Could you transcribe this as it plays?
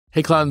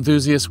Hey, cloud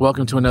enthusiasts,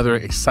 welcome to another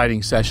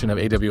exciting session of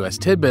AWS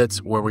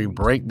Tidbits, where we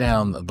break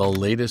down the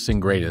latest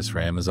and greatest for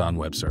Amazon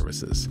Web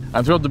Services.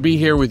 I'm thrilled to be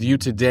here with you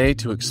today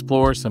to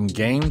explore some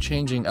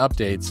game-changing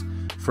updates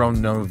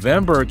from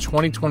November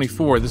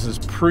 2024. This is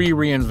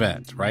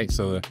pre-Reinvent, right?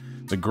 So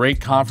the great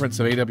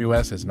conference of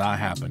AWS has not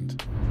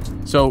happened.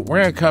 So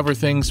we're going to cover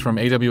things from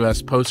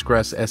AWS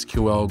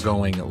PostgreSQL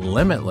going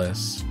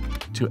limitless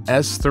to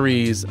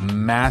S3's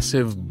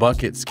massive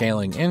bucket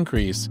scaling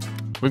increase.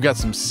 We've got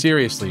some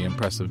seriously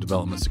impressive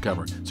developments to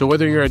cover. So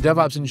whether you're a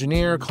DevOps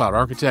engineer, cloud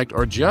architect,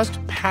 or just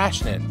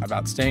passionate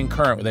about staying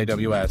current with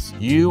AWS,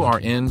 you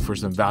are in for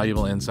some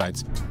valuable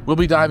insights. We'll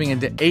be diving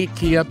into 8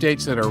 key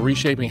updates that are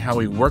reshaping how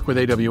we work with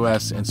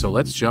AWS. And so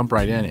let's jump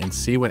right in and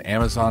see what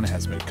Amazon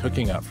has been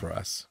cooking up for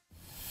us.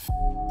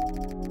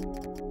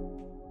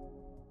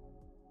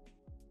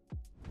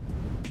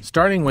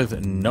 Starting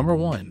with number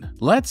 1,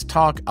 let's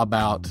talk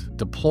about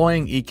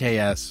deploying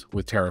EKS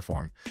with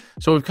Terraform.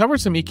 So we've covered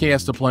some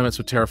EKS deployments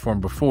with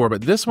Terraform before,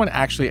 but this one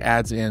actually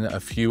adds in a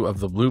few of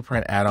the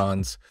Blueprint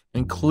add-ons,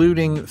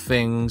 including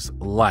things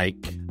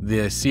like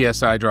the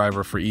CSI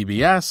driver for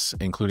EBS,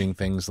 including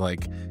things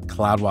like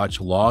CloudWatch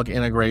log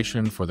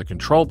integration for the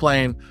control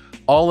plane.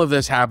 All of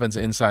this happens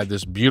inside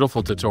this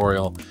beautiful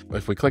tutorial.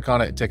 If we click on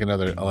it and take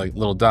another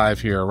little dive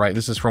here, right?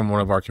 This is from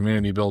one of our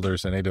community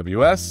builders in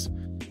AWS.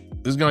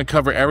 This is going to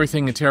cover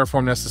everything in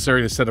Terraform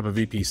necessary to set up a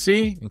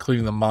VPC,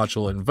 including the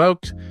module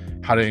invoked,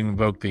 how to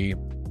invoke the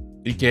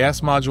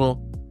EKS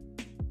module,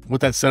 what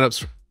that setup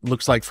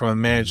looks like from a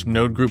managed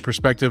node group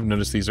perspective.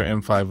 Notice these are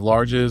M5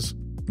 larges.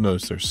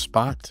 Notice they're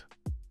spot.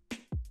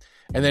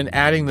 And then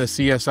adding the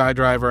CSI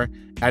driver,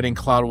 adding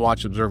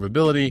CloudWatch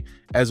observability,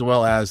 as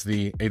well as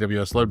the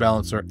AWS load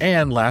balancer,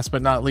 and last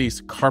but not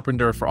least,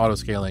 Carpenter for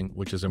autoscaling,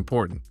 which is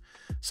important.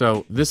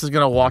 So this is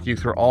going to walk you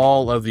through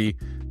all of the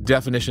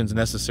definitions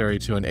necessary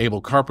to enable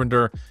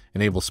Carpenter,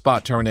 enable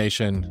spot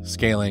termination,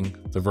 scaling,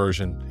 the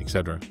version,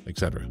 etc.,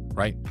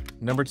 right?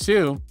 Number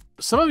 2,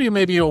 some of you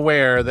may be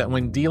aware that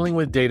when dealing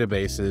with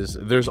databases,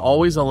 there's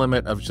always a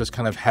limit of just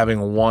kind of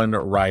having one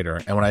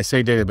writer. And when I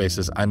say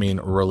databases, I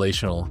mean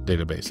relational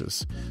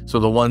databases. So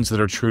the ones that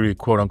are truly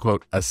quote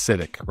unquote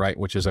acidic, right?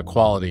 Which is a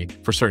quality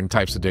for certain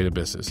types of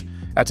databases.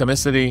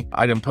 Atomicity,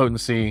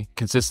 idempotency,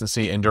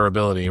 consistency, and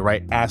durability,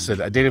 right? Acid,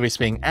 a database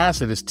being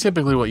acid is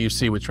typically what you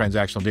see with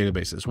transactional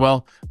databases.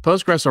 Well,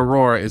 Postgres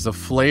Aurora is a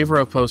flavor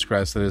of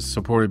Postgres that is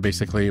supported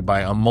basically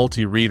by a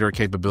multi-reader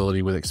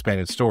capability with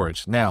expanded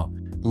storage. Now,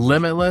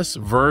 limitless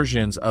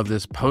versions of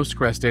this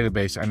Postgres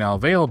database are now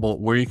available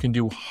where you can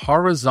do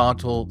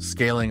horizontal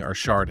scaling or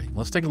sharding.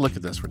 Let's take a look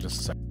at this for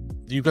just a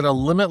second. You've got a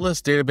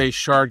limitless database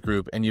shard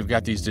group, and you've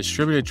got these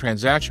distributed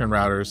transaction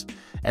routers,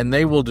 and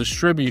they will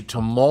distribute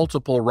to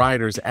multiple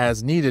writers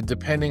as needed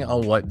depending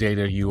on what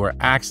data you are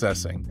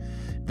accessing.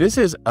 This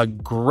is a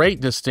great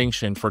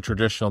distinction for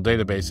traditional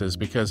databases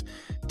because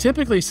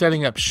typically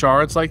setting up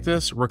shards like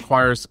this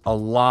requires a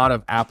lot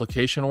of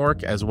application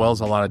work as well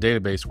as a lot of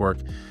database work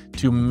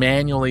to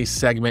manually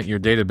segment your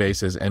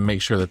databases and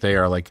make sure that they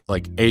are like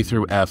A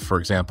through F, for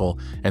example,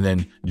 and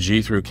then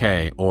G through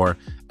K or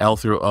L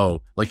through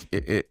O.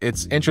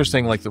 It's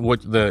interesting, what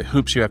the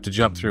hoops you have to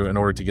jump through in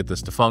order to get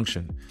this to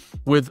function.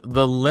 With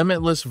the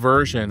limitless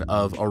version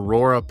of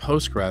Aurora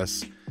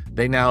Postgres,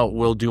 they now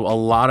will do a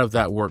lot of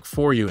that work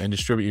for you and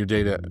distribute your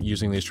data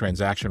using these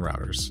transaction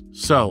routers.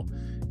 So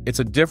it's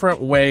a different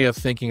way of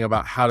thinking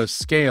about how to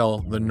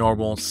scale the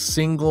normal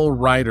single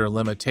writer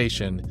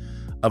limitation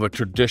of a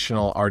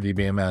traditional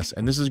RDBMS.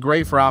 And this is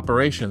great for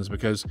operations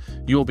because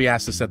you will be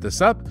asked to set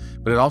this up,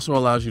 but it also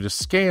allows you to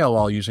scale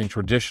while using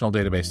traditional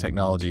database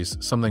technologies,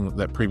 something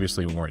that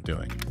previously we weren't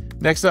doing.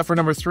 Next up for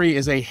number 3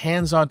 is a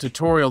hands-on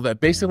tutorial that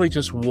basically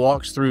just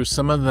walks through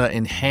some of the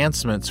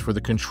enhancements for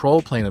the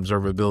control plane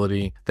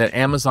observability that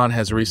Amazon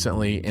has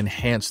recently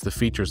enhanced the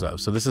features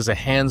of. So this is a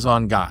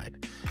hands-on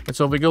guide. And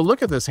so if we go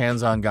look at this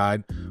hands-on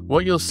guide,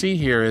 what you'll see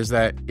here is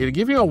that it'll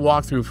give you a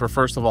walkthrough for,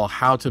 first of all,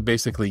 how to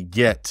basically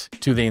get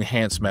to the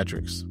enhanced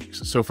metrics.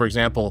 So for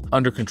example,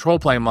 under control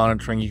plane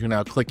monitoring, you can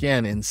now click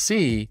in and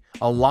see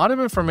a lot of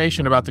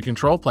information about the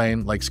control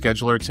plane, like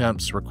scheduler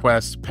attempts,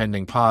 requests,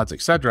 pending pods,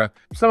 etc.,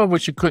 some of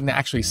which you couldn't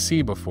actually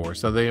see before.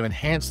 So they've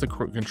enhanced the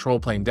control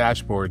plane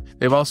dashboard.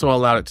 They've also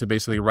allowed it to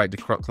basically write to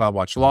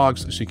CloudWatch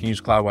logs, so you can use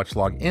CloudWatch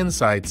log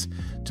insights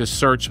to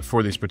search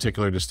for these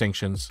particular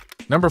distinctions.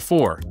 Number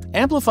 4,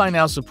 Amplify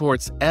now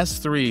supports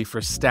S3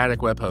 for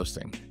static web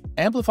hosting.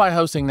 Amplify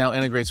hosting now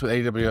integrates with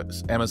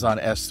AWS Amazon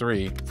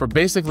S3 for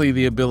basically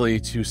the ability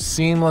to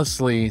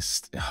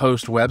seamlessly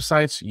host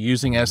websites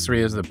using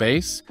S3 as the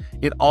base.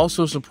 It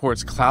also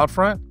supports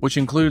CloudFront, which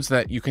includes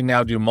that you can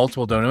now do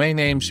multiple domain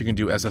names, you can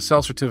do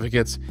SSL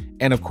certificates,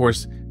 and of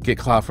course, get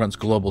CloudFront's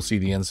global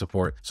CDN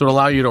support. So it'll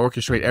allow you to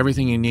orchestrate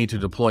everything you need to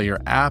deploy your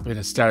app in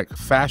a static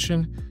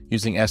fashion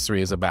using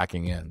S3 as a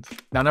backing end.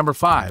 Now, number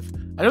 5.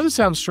 I know this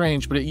sounds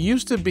strange, but it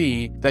used to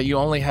be that you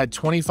only had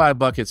 25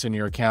 buckets in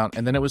your account,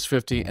 and then it was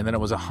 50, and then it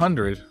was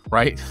 100.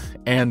 right?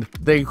 And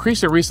they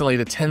increased it recently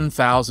to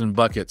 10,000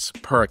 buckets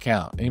per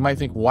account. And you might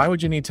think, why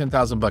would you need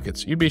 10,000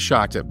 buckets? You'd be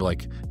shocked at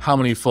like how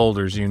many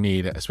folders you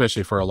need,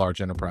 especially for a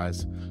large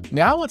enterprise.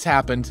 Now what's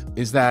happened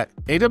is that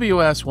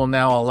AWS will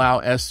now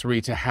allow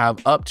S3 to have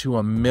up to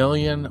 1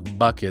 million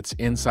buckets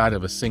inside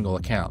of a single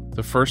account.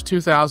 The first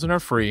 2,000 are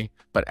free,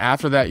 but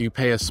after that, you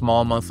pay a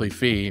small monthly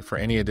fee for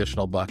any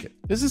additional bucket.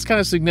 This is kind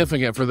of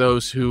significant for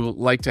those who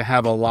like to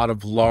have a lot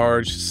of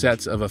large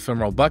sets of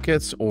ephemeral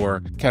buckets or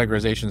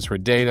categorizations for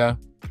data.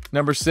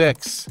 Number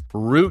 6,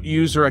 root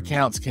user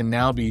accounts can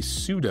now be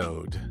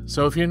sudoed.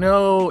 So if you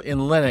know in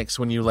Linux,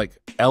 when you like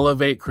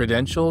elevate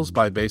credentials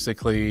by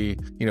basically,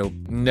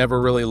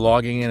 never really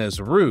logging in as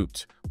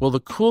root, well, the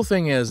cool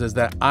thing is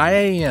that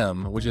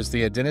IAM, which is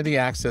the Identity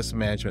Access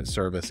Management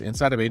Service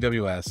inside of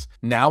AWS,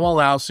 now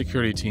allows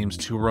security teams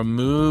to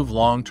remove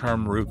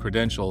long-term root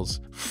credentials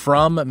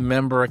from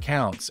member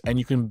accounts. And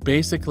you can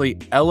basically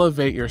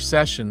elevate your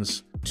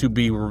sessions to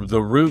be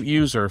the root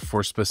user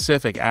for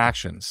specific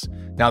actions.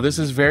 Now, this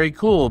is very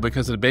cool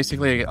because it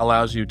basically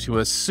allows you to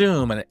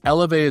assume an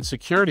elevated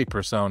security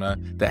persona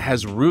that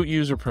has root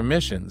user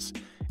permissions,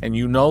 and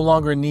you no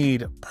longer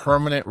need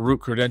permanent root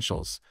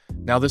credentials.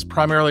 Now, this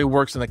primarily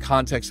works in the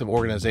context of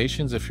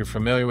organizations if you're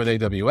familiar with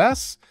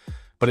AWS,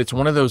 but it's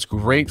one of those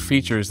great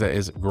features that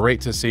is great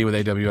to see with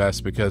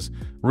AWS because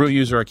root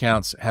user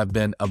accounts have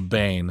been a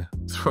bane,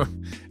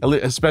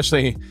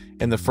 especially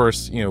in the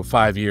first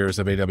 5 years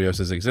of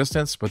AWS's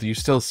existence, but you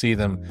still see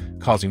them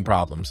causing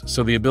problems.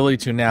 So the ability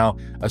to now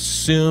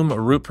assume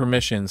root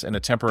permissions in a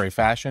temporary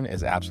fashion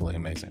is absolutely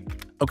amazing.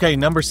 Okay,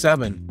 number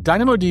 7,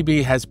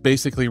 DynamoDB has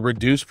basically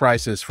reduced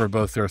prices for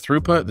both their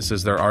throughput, this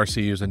is their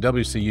RCUs and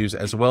WCUs,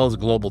 as well as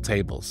global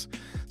tables.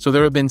 So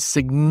there have been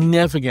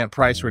significant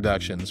price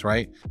reductions,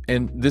 right?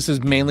 And this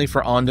is mainly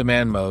for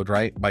on-demand mode,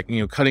 right? Like,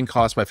 cutting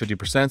costs by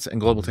 50%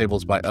 and global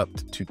tables by up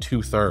to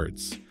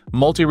 2/3.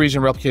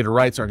 Multi-region replicated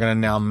writes are going to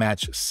now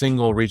match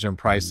single region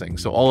pricing.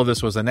 So all of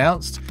this was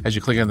announced. As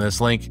you click on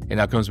this link, it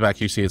now comes back,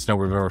 you see it's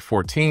November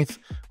 14th,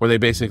 where they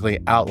basically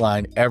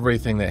outline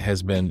everything that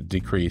has been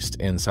decreased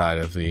inside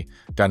of the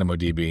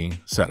DynamoDB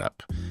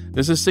setup.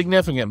 This is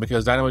significant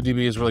because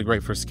DynamoDB is really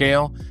great for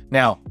scale.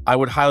 Now, I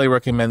would highly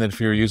recommend that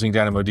if you're using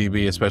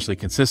DynamoDB, especially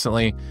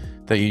consistently,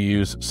 that you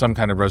use some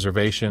kind of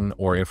reservation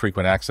or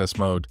infrequent access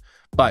mode.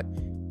 But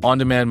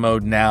on-demand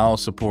mode now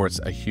supports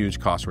a huge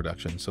cost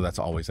reduction, so that's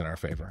always in our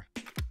favor.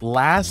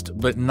 Last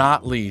but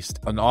not least,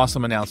 an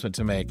awesome announcement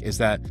to make is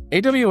that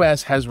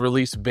AWS has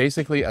released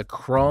basically a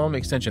Chrome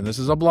extension. This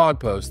is a blog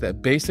post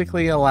that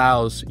basically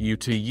allows you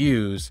to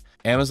use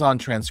Amazon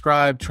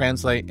Transcribe,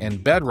 Translate,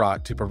 and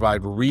Bedrock to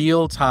provide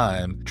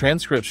real-time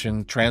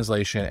transcription,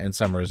 translation, and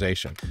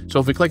summarization. So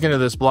if we click into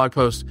this blog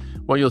post,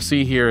 what you'll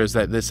see here is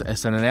that this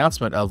is an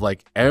announcement of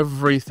like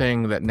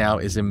everything that now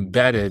is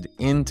embedded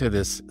into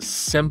this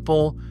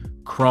simple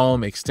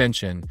Chrome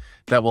extension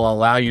that will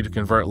allow you to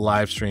convert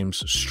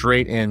LiveStreams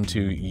straight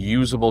into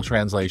usable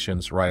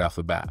translations right off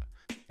the bat.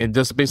 It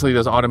basically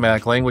does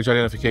automatic language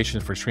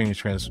identification for streaming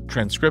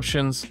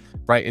transcriptions,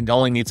 right? It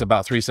only needs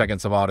about 3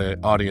 seconds of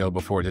audio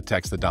before it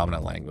detects the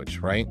dominant language,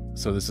 right?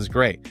 So this is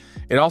great.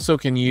 It also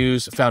can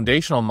use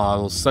foundational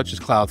models such as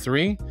Cloud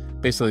 3,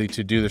 basically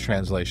to do the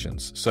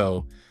translations.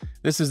 So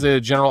this is the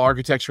general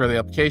architecture of the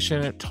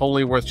application,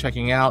 totally worth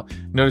checking out.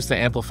 Notice that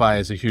Amplify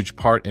is a huge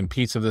part and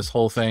piece of this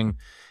whole thing.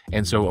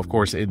 And so, of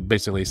course, it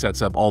basically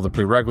sets up all the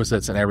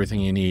prerequisites and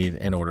everything you need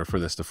in order for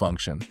this to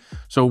function.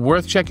 So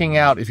worth checking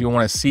out if you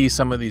want to see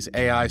some of these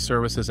AI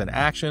services in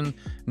action,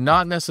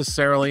 not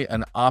necessarily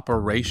an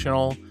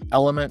operational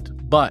element,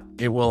 but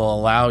it will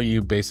allow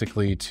you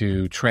basically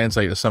to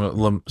translate some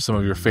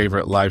of your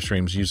favorite live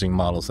streams using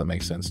models that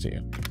make sense to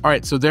you. All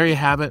right, so there you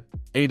have it.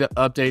 ADA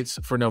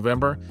updates for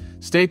November.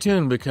 Stay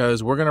tuned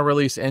because we're going to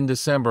release in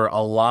December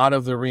a lot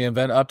of the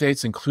Reinvent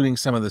updates, including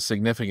some of the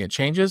significant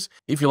changes.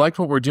 If you liked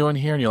what we're doing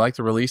here and you like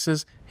the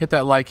releases, hit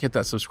that like, hit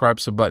that subscribe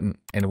button,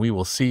 and we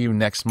will see you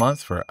next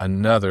month for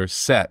another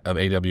set of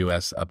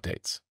AWS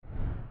updates.